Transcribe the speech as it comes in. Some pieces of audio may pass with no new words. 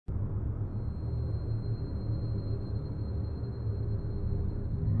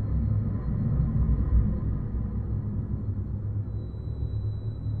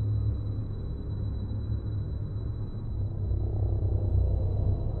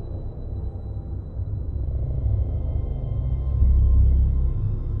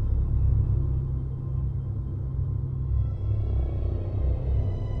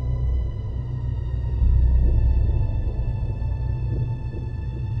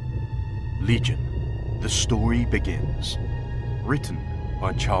Legion, The Story Begins. Written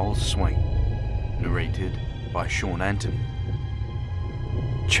by Charles Swain. Narrated by Sean Anthony.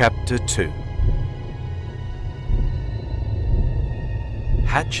 Chapter 2.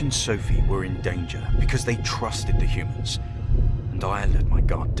 Hatch and Sophie were in danger because they trusted the humans, and I let my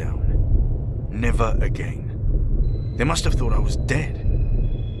guard down. Never again. They must have thought I was dead.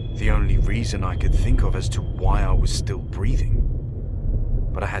 The only reason I could think of as to why I was still breathing.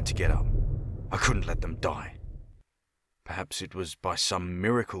 But I had to get up. I couldn't let them die. Perhaps it was by some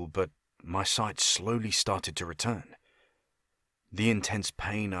miracle, but my sight slowly started to return. The intense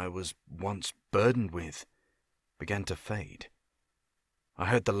pain I was once burdened with began to fade. I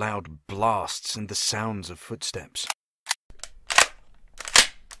heard the loud blasts and the sounds of footsteps.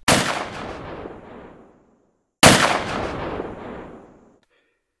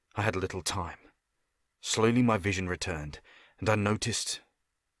 I had little time. Slowly my vision returned, and I noticed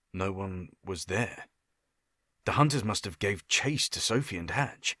no one was there. The hunters must have gave chase to Sophie and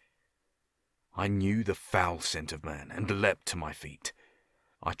Hatch. I knew the foul scent of man and leapt to my feet.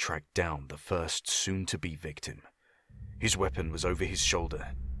 I tracked down the first soon-to-be victim. His weapon was over his shoulder,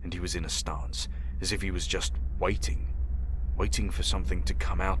 and he was in a stance, as if he was just waiting for something to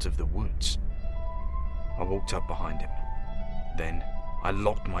come out of the woods. I walked up behind him. Then I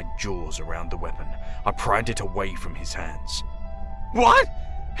locked my jaws around the weapon. I pried it away from his hands. What?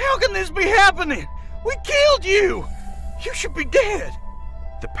 How can this be happening? We killed you! You should be dead!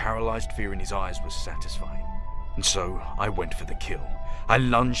 The paralyzed fear in his eyes was satisfying, and so I went for the kill. I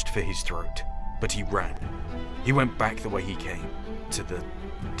lunged for his throat, but he ran. He went back the way he came, to the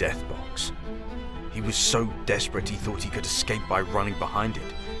death box. He was so desperate he thought he could escape by running behind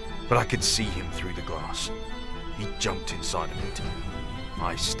it, but I could see him through the glass. He jumped inside of it.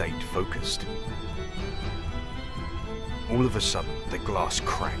 I stayed focused. All of a sudden, the glass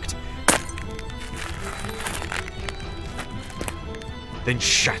cracked, then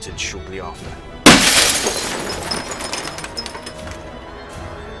shattered shortly after.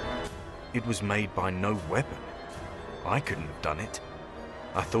 It was made by no weapon. I couldn't have done it.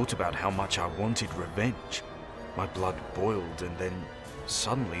 I thought about how much I wanted revenge. My blood boiled, and then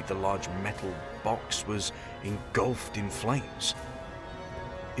suddenly the large metal box was engulfed in flames.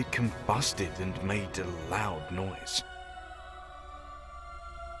 It combusted and made a loud noise.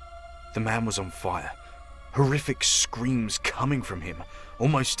 The man was on fire. Horrific screams coming from him,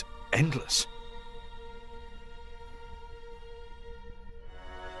 almost endless.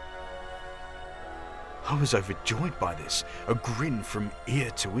 I was overjoyed by this, a grin from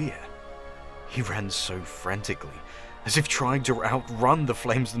ear to ear. He ran so frantically, as if trying to outrun the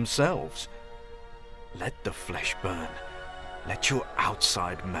flames themselves. Let the flesh burn. Let your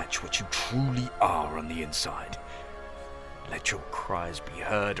outside match what you truly are on the inside. Let your cries be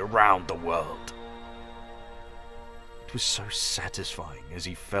heard around the world. It was so satisfying as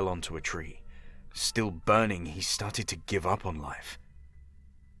he fell onto a tree. Still burning, he started to give up on life.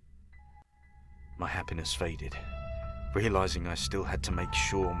 My happiness faded, realizing I still had to make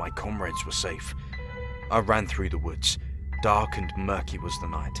sure my comrades were safe. I ran through the woods. Dark and murky was the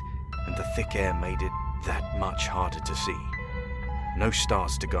night, and the thick air made it that much harder to see. No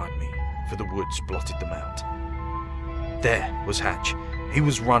stars to guide me, for the woods blotted them out. There was Hatch. He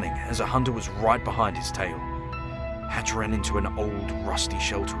was running as a hunter was right behind his tail. Hatch ran into an old, rusty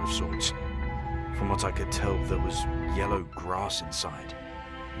shelter of sorts. From what I could tell, there was yellow grass inside,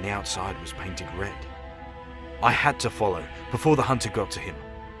 and the outside was painted red. I had to follow before the hunter got to him,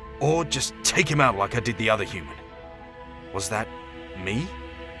 or just take him out like I did the other human. Was that me?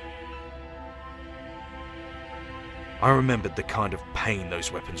 I remembered the kind of pain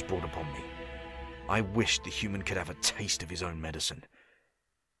those weapons brought upon me. I wished the human could have a taste of his own medicine.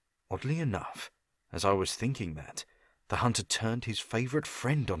 Oddly enough, as I was thinking that, the hunter turned his favorite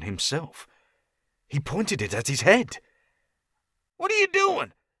friend on himself. He pointed it at his head. What are you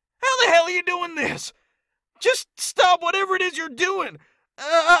doing? How the hell are you doing this? Just stop whatever it is you're doing.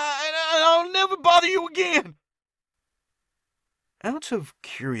 I'll never bother you again. Out of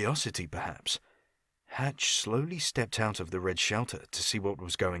curiosity, perhaps, Hatch slowly stepped out of the red shelter to see what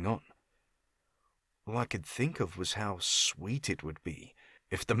was going on. All I could think of was how sweet it would be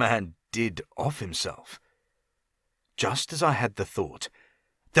if the man did off himself. Just as I had the thought,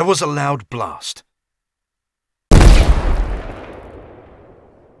 there was a loud blast.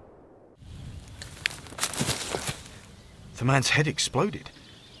 The man's head exploded.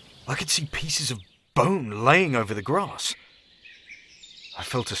 I could see pieces of bone laying over the grass. I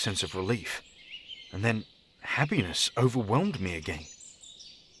felt a sense of relief, and then happiness overwhelmed me again.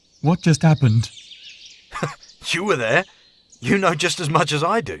 What just happened? You were there. You know just as much as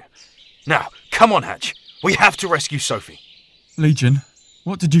I do. Now, come on, Hatch. We have to rescue Sophie. Legion,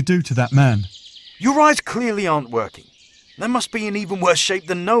 what did you do to that man? Your eyes clearly aren't working. They must be in even worse shape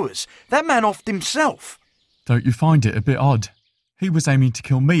than Noah's. That man offed himself. Don't you find it a bit odd? He was aiming to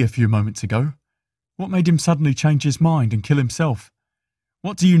kill me a few moments ago. What made him suddenly change his mind and kill himself?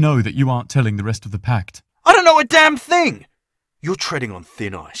 What do you know that you aren't telling the rest of the Pact? I don't know a damn thing! You're treading on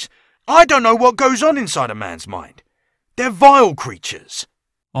thin ice. I don't know what goes on inside a man's mind. They're vile creatures.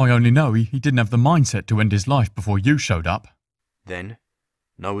 I only know he didn't have the mindset to end his life before you showed up. Then,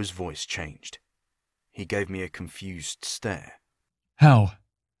 Noah's voice changed. He gave me a confused stare. How?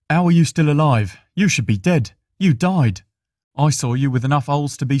 How are you still alive? You should be dead. You died. I saw you with enough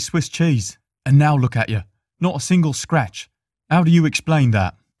holes to be Swiss cheese. And now look at you. Not a single scratch. How do you explain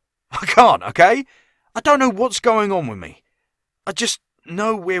that? I can't, okay? I don't know what's going on with me. I just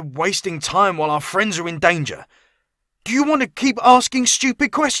know we're wasting time while our friends are in danger. Do you want to keep asking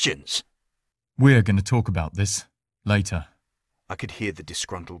stupid questions? We're going to talk about this later. I could hear the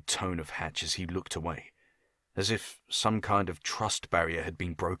disgruntled tone of Hatch as he looked away, as if some kind of trust barrier had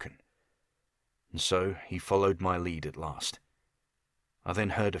been broken. And so he followed my lead at last. I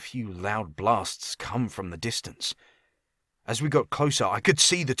then heard a few loud blasts come from the distance. As we got closer, I could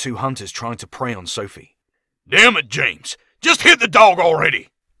see the two hunters trying to prey on Sophie. Damn it, James! Just hit the dog already!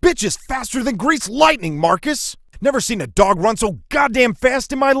 Bitch is faster than greased lightning, Marcus! Never seen a dog run so goddamn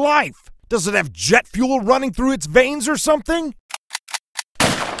fast in my life! Does it have jet fuel running through its veins or something?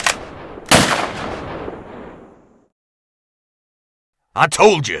 I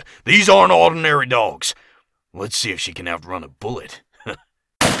told you, these aren't ordinary dogs. Let's see if she can outrun a bullet.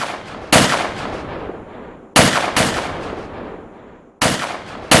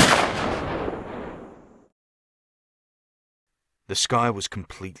 The sky was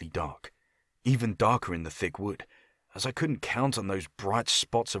completely dark, even darker in the thick wood, as I couldn't count on those bright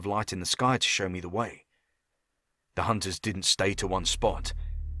spots of light in the sky to show me the way. The hunters didn't stay to one spot.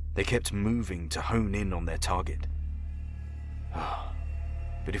 They kept moving to hone in on their target.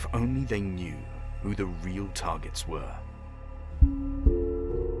 But if only they knew who the real targets were.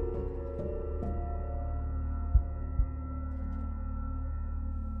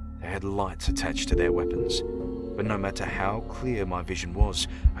 They had lights attached to their weapons, but no matter how clear my vision was,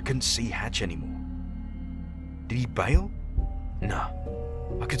 I couldn't see Hatch anymore. Did he bail?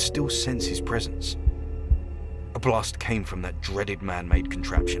 No, I could still sense his presence. A blast came from that dreaded man-made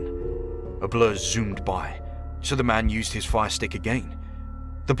contraption. A blur zoomed by, so the man used his fire stick again.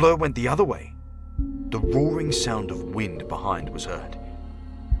 The blur went the other way. The roaring sound of wind behind was heard.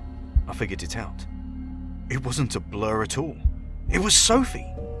 I figured it out. It wasn't a blur at all. It was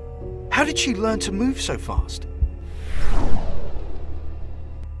Sophie. How did she learn to move so fast?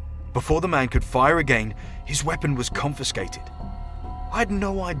 Before the man could fire again, his weapon was confiscated. I had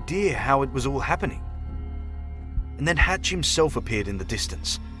no idea how it was all happening. And then Hatch himself appeared in the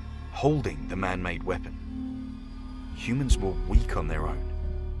distance, holding the man-made weapon. Humans were weak on their own.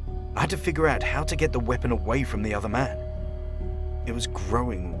 I had to figure out how to get the weapon away from the other man. It was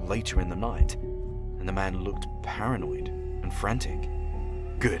growing later in the night, and the man looked paranoid and frantic.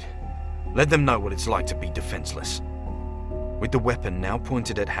 Good. Let them know what it's like to be defenseless. With the weapon now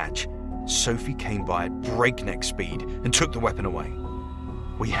pointed at Hatch, Sophie came by at breakneck speed and took the weapon away.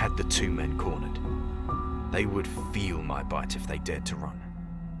 We had the two men cornered. They would feel my bite if they dared to run.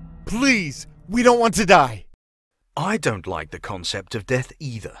 Please, we don't want to die. I don't like the concept of death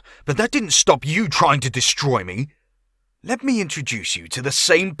either, but that didn't stop you trying to destroy me. Let me introduce you to the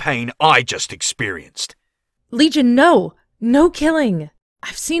same pain I just experienced. Legion, no! No killing!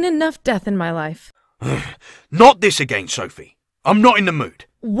 I've seen enough death in my life. Not this again, Sophie. I'm not in the mood.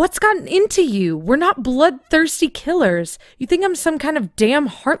 What's gotten into you? We're not bloodthirsty killers. You think I'm some kind of damn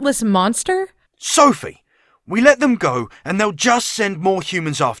heartless monster? Sophie, we let them go and they'll just send more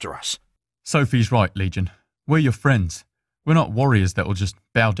humans after us. Sophie's right, Legion. We're your friends. We're not warriors that will just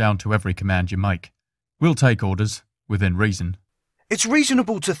bow down to every command you make. We'll take orders, within reason. It's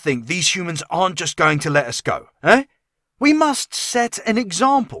reasonable to think these humans aren't just going to let us go, eh? We must set an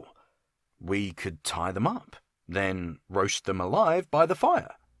example. We could tie them up, then roast them alive by the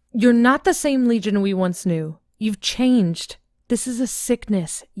fire. You're not the same Legion we once knew. You've changed. This is a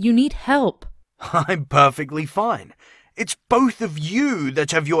sickness. You need help. I'm perfectly fine. It's both of you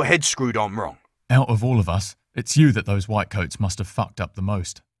that have your head screwed on wrong. Out of all of us, it's you that those whitecoats must have fucked up the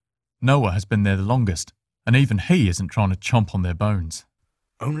most. Noah has been there the longest, and even he isn't trying to chomp on their bones.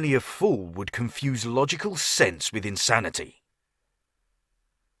 Only a fool would confuse logical sense with insanity.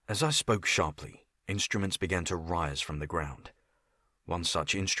 As I spoke sharply, instruments began to rise from the ground. One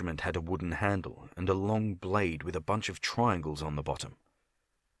such instrument had a wooden handle and a long blade with a bunch of triangles on the bottom.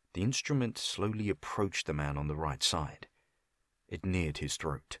 The instrument slowly approached the man on the right side. It neared his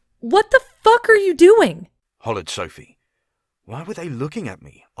throat. What the fuck are you doing? Hollered Sophie. Why were they looking at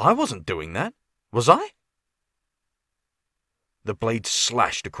me? I wasn't doing that. Was I? The blade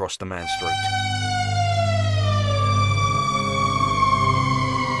slashed across the man's throat.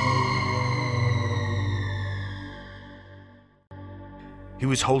 He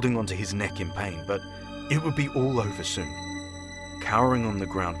was holding onto his neck in pain, but it would be all over soon. Cowering on the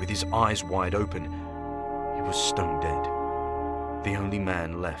ground with his eyes wide open, he was stone dead. The only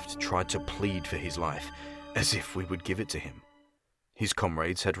man left tried to plead for his life, as if we would give it to him. His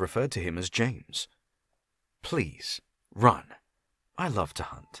comrades had referred to him as James. Please, run. I love to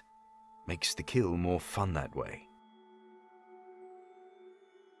hunt. Makes the kill more fun that way.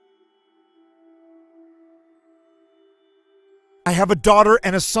 I have a daughter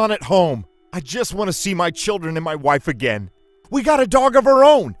and a son at home. I just want to see my children and my wife again. We got a dog of our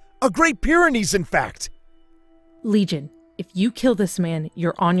own. A Great Pyrenees, in fact. Legion, if you kill this man,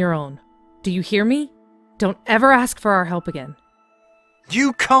 you're on your own. Do you hear me? Don't ever ask for our help again.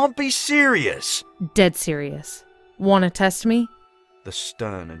 You can't be serious! Dead serious. Wanna test me? The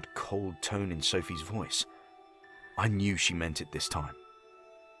stern and cold tone in Sophie's voice. I knew she meant it this time.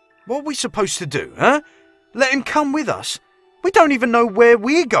 What are we supposed to do, huh? Let him come with us? We don't even know where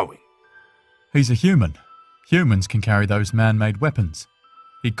we're going. He's a human. Humans can carry those man-made weapons.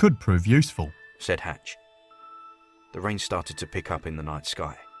 He could prove useful, said Hatch. The rain started to pick up in the night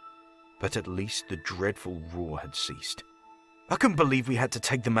sky, but at least the dreadful roar had ceased. I couldn't believe we had to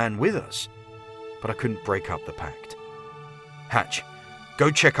take the man with us, but I couldn't break up the pact. Hatch,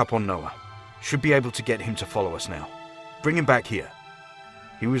 go check up on Noah. Should be able to get him to follow us now. Bring him back here.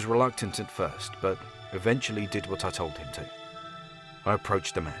 He was reluctant at first, but eventually did what I told him to. I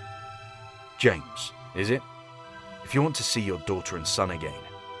approached the man. James, is it? If you want to see your daughter and son again,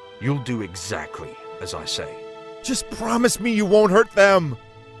 you'll do exactly as I say. Just promise me you won't hurt them.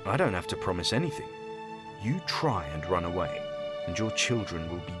 I don't have to promise anything. You try and run away, and your children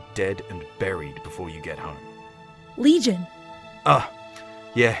will be dead and buried before you get home. Legion.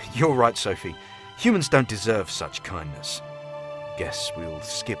 Yeah, you're right, Sophie. Humans don't deserve such kindness. Guess we'll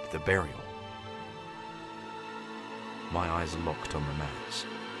skip the burial. My eyes locked on the man's.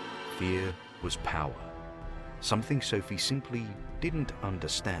 Fear was power. Something Sophie simply didn't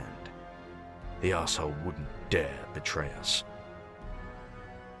understand. The arsehole wouldn't dare betray us.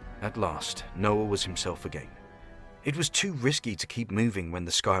 At last, Noah was himself again. It was too risky to keep moving when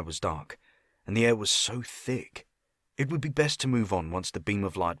the sky was dark, and the air was so thick. It would be best to move on once the beam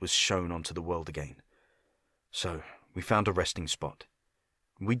of light was shown onto the world again. So, we found a resting spot.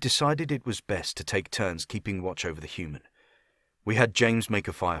 We decided it was best to take turns keeping watch over the human. We had James make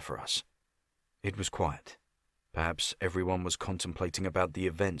a fire for us. It was quiet. Perhaps everyone was contemplating about the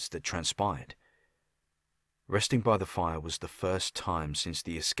events that transpired. Resting by the fire was the first time since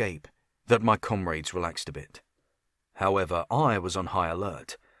the escape that my comrades relaxed a bit. However, I was on high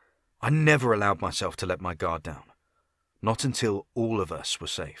alert. I never allowed myself to let my guard down. Not until all of us were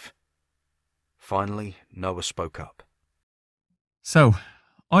safe. Finally, Noah spoke up. So,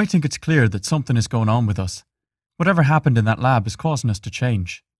 I think it's clear that something is going on with us. Whatever happened in that lab is causing us to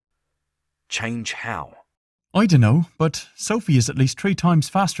change. Change how? I dunno, but Sophie is at least 3 times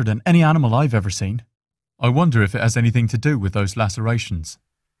faster than any animal I've ever seen. I wonder if it has anything to do with those lacerations.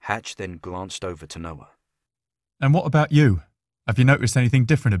 Hatch then glanced over to Noah. And what about you? Have you noticed anything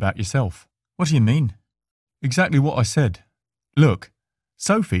different about yourself? What do you mean? Exactly what I said. Look,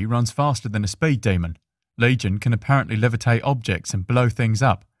 Sophie runs faster than a speed demon. Legion can apparently levitate objects and blow things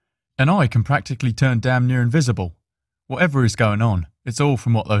up. And I can practically turn damn near invisible. Whatever is going on, it's all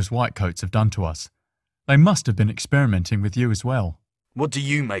from what those whitecoats have done to us. They must have been experimenting with you as well. What do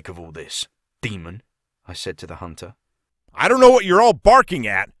you make of all this, demon? I said to the hunter. I don't know what you're all barking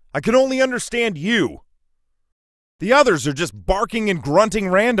at. I can only understand you. The others are just barking and grunting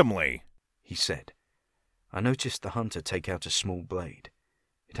randomly, he said. I noticed the hunter take out a small blade.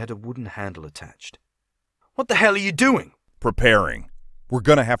 It had a wooden handle attached. What the hell are you doing? Preparing. We're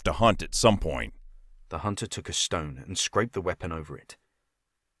gonna have to hunt at some point. The hunter took a stone and scraped the weapon over it.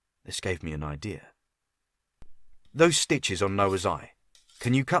 This gave me an idea. Those stitches on Noah's eye,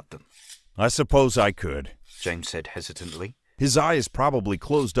 can you cut them? I suppose I could, James said hesitantly. His eye is probably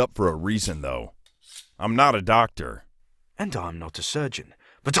closed up for a reason, though. I'm not a doctor. And I'm not a surgeon.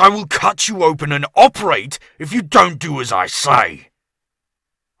 But I will cut you open and operate if you don't do as I say.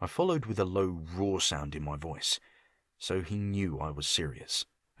 I followed with a low roar sound in my voice, so he knew I was serious.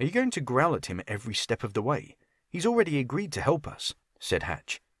 Are you going to growl at him every step of the way? He's already agreed to help us, said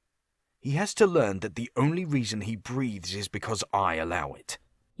Hatch. He has to learn that the only reason he breathes is because I allow it.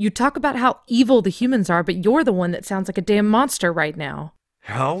 You talk about how evil the humans are, but you're the one that sounds like a damn monster right now.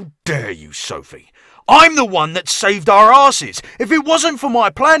 How dare you, Sophie? I'm the one that saved our asses. If it wasn't for my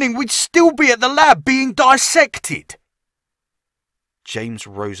planning, we'd still be at the lab being dissected. James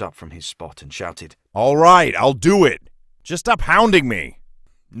rose up from his spot and shouted, All right, I'll do it. Just stop hounding me.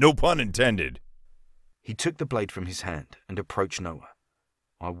 No pun intended. He took the blade from his hand and approached Noah.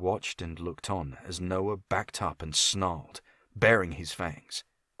 I watched and looked on as Noah backed up and snarled, baring his fangs.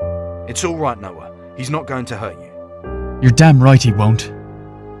 It's all right, Noah. He's not going to hurt you. You're damn right he won't.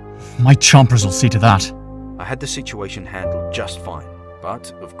 My chompers will see to that. I had the situation handled just fine,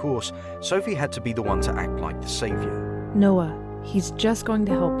 but, of course, Sophie had to be the one to act like the savior. Noah, he's just going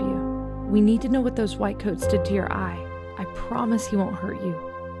to help you. We need to know what those white coats did to your eye. I promise he won't hurt you.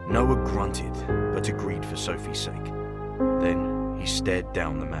 Noah grunted, but agreed for Sophie's sake. Then he stared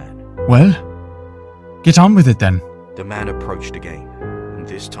down the man. Well, get on with it then. The man approached again, and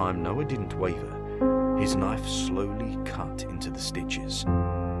this time Noah didn't waver. His knife slowly cut into the stitches.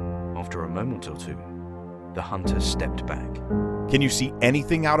 After a moment or two, the hunter stepped back. Can you see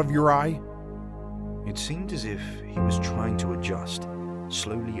anything out of your eye? It seemed as if he was trying to adjust,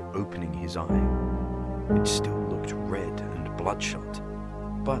 slowly opening his eye. It still looked red and bloodshot,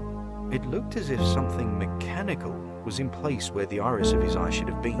 but it looked as if something mechanical was in place where the iris of his eye should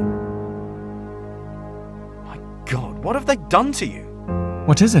have been. My God, what have they done to you?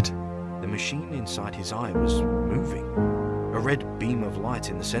 What is it? The machine inside his eye was moving, a red beam of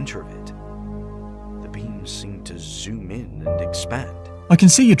light in the center of it. The beam seemed to zoom in and expand. I can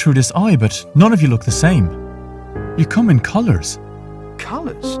see you through this eye, but none of you look the same. You come in colours.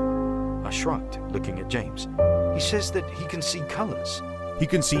 Colours? I shrugged, looking at James. He says that he can see colours. He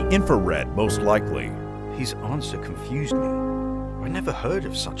can see infrared, most likely. His answer confused me. I never heard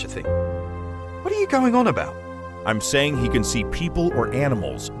of such a thing. What are you going on about? I'm saying he can see people or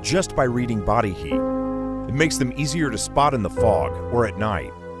animals just by reading body heat. It makes them easier to spot in the fog or at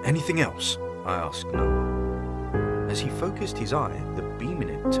night. Anything else? I asked Noah. As he focused his eye, the beam in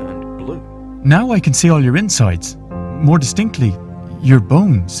it turned blue. Now I can see all your insides. More distinctly, your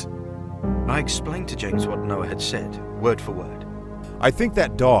bones. I explained to James what Noah had said, word for word. I think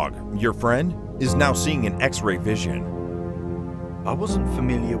that dog, your friend, is now seeing in X-ray vision. I wasn't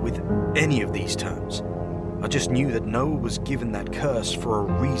familiar with any of these terms. I just knew that Noah was given that curse for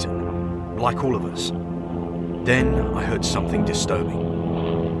a reason, like all of us. Then I heard something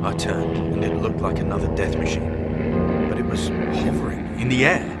disturbing. I turned and it looked like another death machine, but it was hovering in the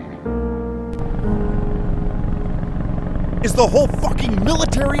air. Is the whole fucking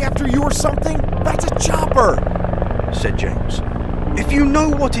military after you or something? That's a chopper! Said James. If you know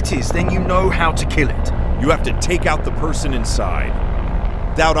what it is, then you know how to kill it. You have to take out the person inside.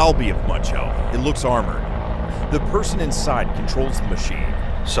 Doubt I'll be of much help. It looks armored. The person inside controls the machine.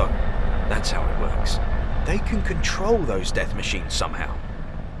 So, that's how it works. They can control those death machines somehow.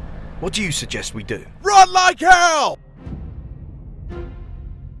 What do you suggest we do? Run like hell!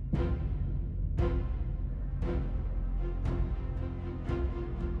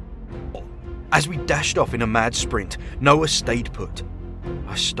 As we dashed off in a mad sprint, Noah stayed put.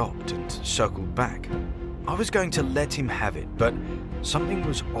 I stopped and circled back. I was going to let him have it, but something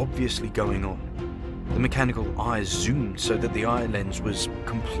was obviously going on. The mechanical eyes zoomed so that the eye lens was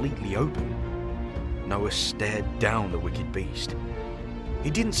completely open. Noah stared down the wicked beast. He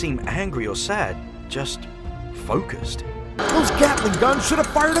didn't seem angry or sad, just focused. Those Gatling guns should have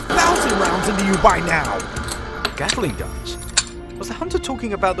fired 1,000 rounds into you by now! Gatling guns? Was the hunter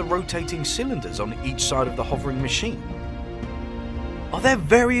talking about the rotating cylinders on each side of the hovering machine? Are there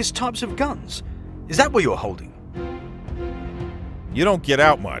various types of guns? Is that what you're holding? You don't get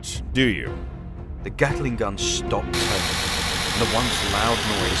out much, do you? The Gatling gun stopped turning, and the once loud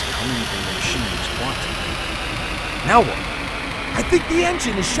noise coming from the machine was quieted. Now what? I think the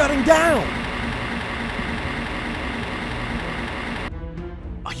engine is shutting down!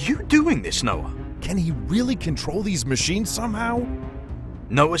 Are you doing this, Noah? Can he really control these machines somehow?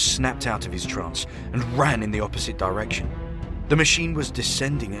 Noah snapped out of his trance and ran in the opposite direction. The machine was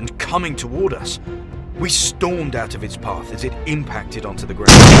descending and coming toward us. We stormed out of its path as it impacted onto the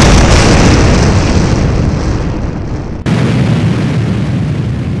ground.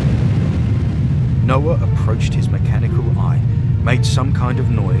 Noah approached his mechanical eye, made some kind of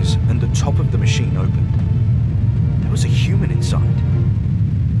noise, and the top of the machine opened. There was a human inside.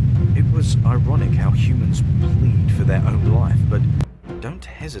 It was ironic how humans plead for their own life, but don't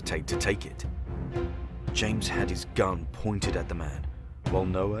hesitate to take it. James had his gun pointed at the man, while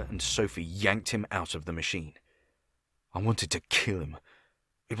Noah and Sophie yanked him out of the machine. I wanted to kill him.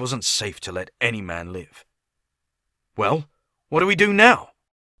 It wasn't safe to let any man live. Well, what do we do now?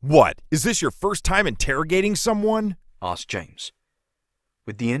 What? Is this your first time interrogating someone? asked James.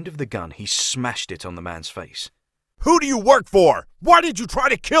 With the end of the gun, he smashed it on the man's face. Who do you work for? Why did you try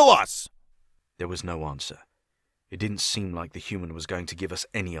to kill us? There was no answer. It didn't seem like the human was going to give us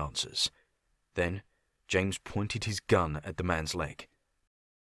any answers. Then, James pointed his gun at the man's leg.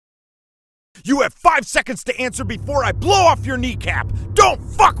 You have 5 seconds to answer before I blow off your kneecap! Don't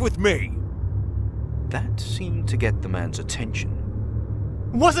fuck with me! That seemed to get the man's attention.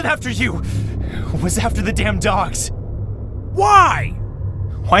 Wasn't after you. It was after the damn dogs. Why?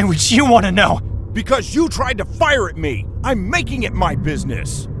 Why would you want to know? Because you tried to fire at me. I'm making it my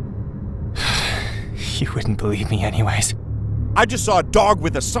business. You wouldn't believe me anyways. I just saw a dog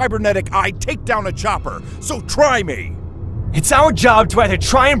with a cybernetic eye take down a chopper, so try me. It's our job to either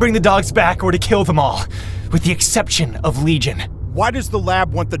try and bring the dogs back or to kill them all, with the exception of Legion. Why does the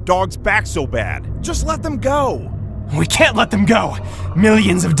lab want the dogs back so bad? Just let them go. We can't let them go.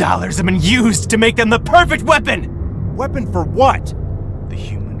 Millions of dollars have been used to make them the perfect weapon. Weapon for what? The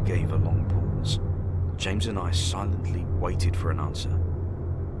human gave a long pause. James and I silently waited for an answer.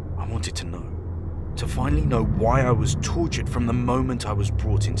 I wanted to know. To finally know why I was tortured from the moment I was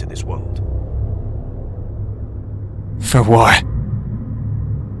brought into this world. For war.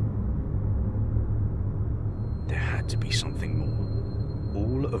 There had to be something more.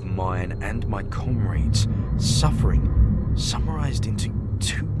 All of mine and my comrades' suffering summarized into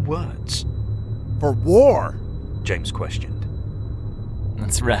 2 words. For war? James questioned.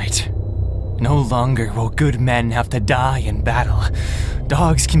 That's right. No longer will good men have to die in battle.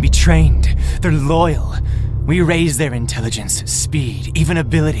 Dogs can be trained. They're loyal. We raise their intelligence, speed, even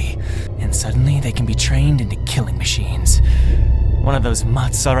ability, and suddenly they can be trained into killing machines. One of those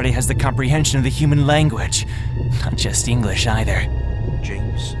mutts already has the comprehension of the human language. Not just English either.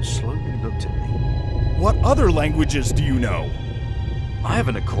 James slowly looked at me. What other languages do you know? I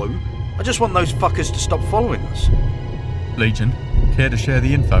haven't a clue. I just want those fuckers to stop following us. Legion, care to share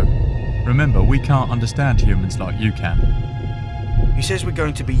the info? Remember, we can't understand humans like you can. He says we're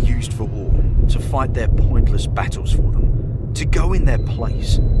going to be used for war, to fight their pointless battles for them, to go in their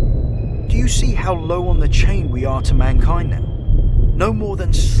place. Do you see how low on the chain we are to mankind now? No more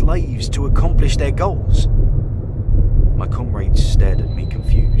than slaves to accomplish their goals. My comrades stared at me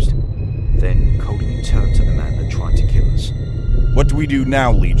confused, then coldly turned to the man that tried to kill us. What do we do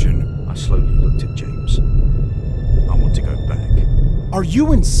now, Legion? I slowly looked at James. I want to go back. Are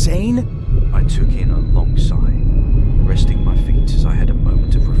you insane? I took in a long sigh, resting my feet as I had a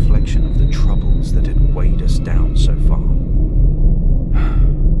moment of reflection of the troubles that had weighed us down so far.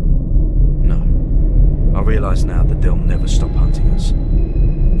 No. I realize now that they'll never stop hunting us.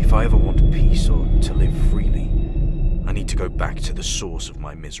 If I ever want peace or to live freely, I need to go back to the source of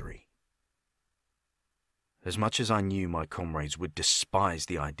my misery. As much as I knew my comrades would despise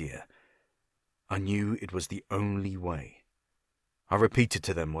the idea, I knew it was the only way. I repeated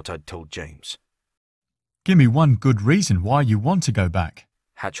to them what I'd told James. Give me one good reason why you want to go back.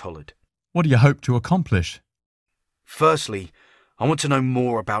 Hatch hollered. What do you hope to accomplish? Firstly, I want to know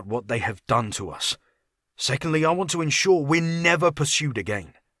more about what they have done to us. Secondly, I want to ensure we're never pursued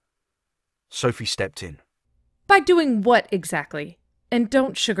again. Sophie stepped in. By doing what exactly? And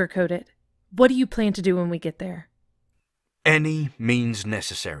don't sugarcoat it. What do you plan to do when we get there? Any means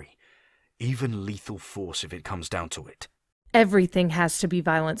necessary. Even lethal force if it comes down to it. Everything has to be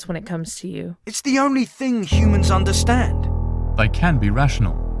violence when it comes to you. It's the only thing humans understand, They can be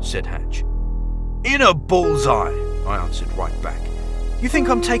rational. said Hatch. In a bullseye, I answered right back. You think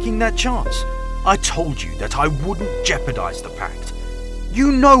I'm taking that chance? I told you that I wouldn't jeopardize the pact.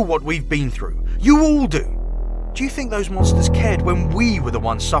 You know what we've been through. You all do. Do you think those monsters cared when we were the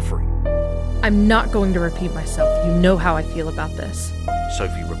ones suffering? I'm not going to repeat myself. You know how I feel about this.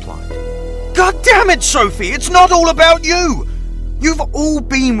 Sophie replied. God damn it, Sophie! It's not all about you! You've all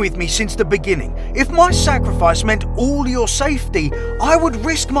been with me since the beginning. If my sacrifice meant all your safety, I would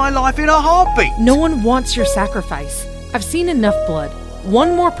risk my life in a heartbeat. No one wants your sacrifice. I've seen enough blood.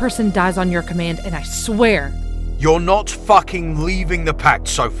 One more person dies on your command, and I swear. You're not fucking leaving the pact,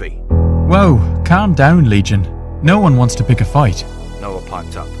 Sophie. Whoa, calm down, Legion. No one wants to pick a fight. Noah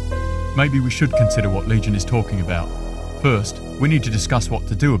piped up. Maybe we should consider what Legion is talking about. First, we need to discuss what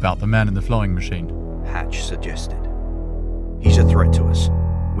to do about the man in the flying machine. Hatch suggested. He's a threat to us.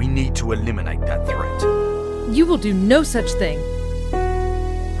 We need to eliminate that threat. You will do no such thing.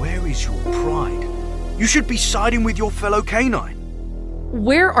 Where is your pride? You should be siding with your fellow canine.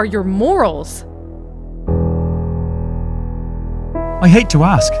 Where are your morals? I hate to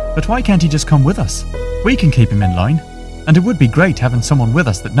ask, but why can't he just come with us? We can keep him in line. And it would be great having someone with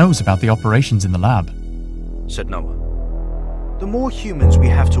us that knows about the operations in the lab, said Noah. The more humans we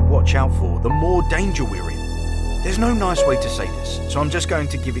have to watch out for, the more danger we're in. There's no nice way to say this, so I'm just going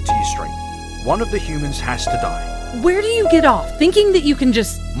to give it to you straight. One of the humans has to die. Where do you get off thinking that you can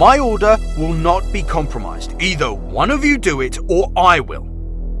just... My order will not be compromised. Either one of you do it, or I will.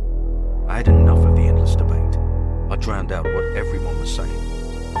 I had enough of the endless debate. I drowned out what everyone was saying.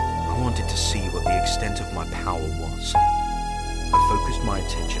 I wanted to see what the extent of my power was. I focused my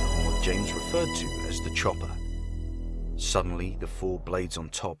attention on what James referred to as the chopper. Suddenly, the 4 blades on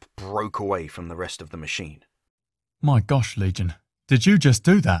top broke away from the rest of the machine. My gosh, Legion. Did you just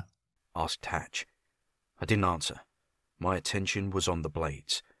do that? Asked Hatch. I didn't answer. My attention was on the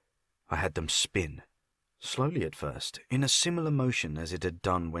blades. I had them spin, slowly at first, in a similar motion as it had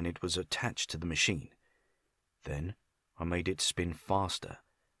done when it was attached to the machine. Then I made it spin faster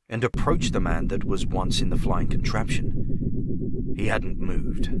and approached the man that was once in the flying contraption. He hadn't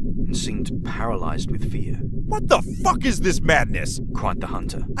moved and seemed paralyzed with fear. What the fuck is this madness? Cried the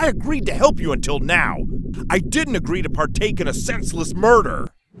hunter. I agreed to help you until now. I didn't agree to partake in a senseless murder.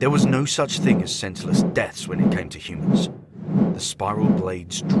 There was no such thing as senseless deaths when it came to humans. The spiral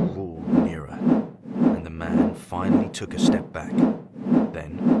blades drew nearer, and the man finally took a step back.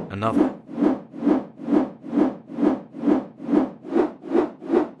 Then another.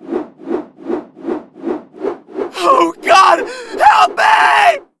 Oh God! Help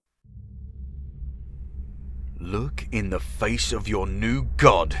me! Look in the face of your new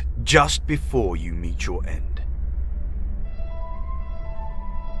god just before you meet your end.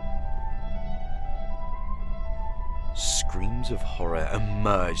 Screams of horror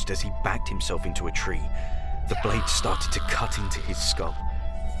emerged as he backed himself into a tree. The blade started to cut into his skull.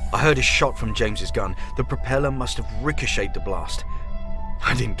 I heard a shot from James's gun. The propeller must have ricocheted the blast.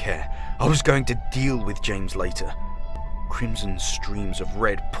 I didn't care. I was going to deal with James later. Crimson streams of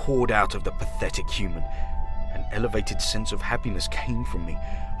red poured out of the pathetic human. An elevated sense of happiness came from me.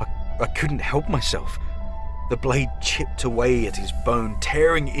 I couldn't help myself. The blade chipped away at his bone,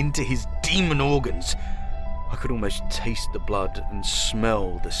 tearing into his demon organs. I could almost taste the blood and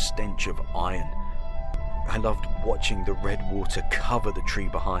smell the stench of iron. I loved watching the red water cover the tree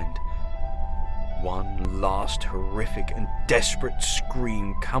behind. One last horrific and desperate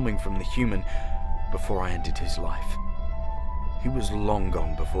scream coming from the human before I ended his life. He was long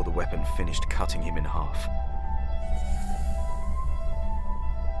gone before the weapon finished cutting him in half.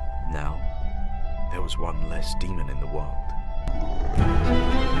 Now, there was one less demon in the world.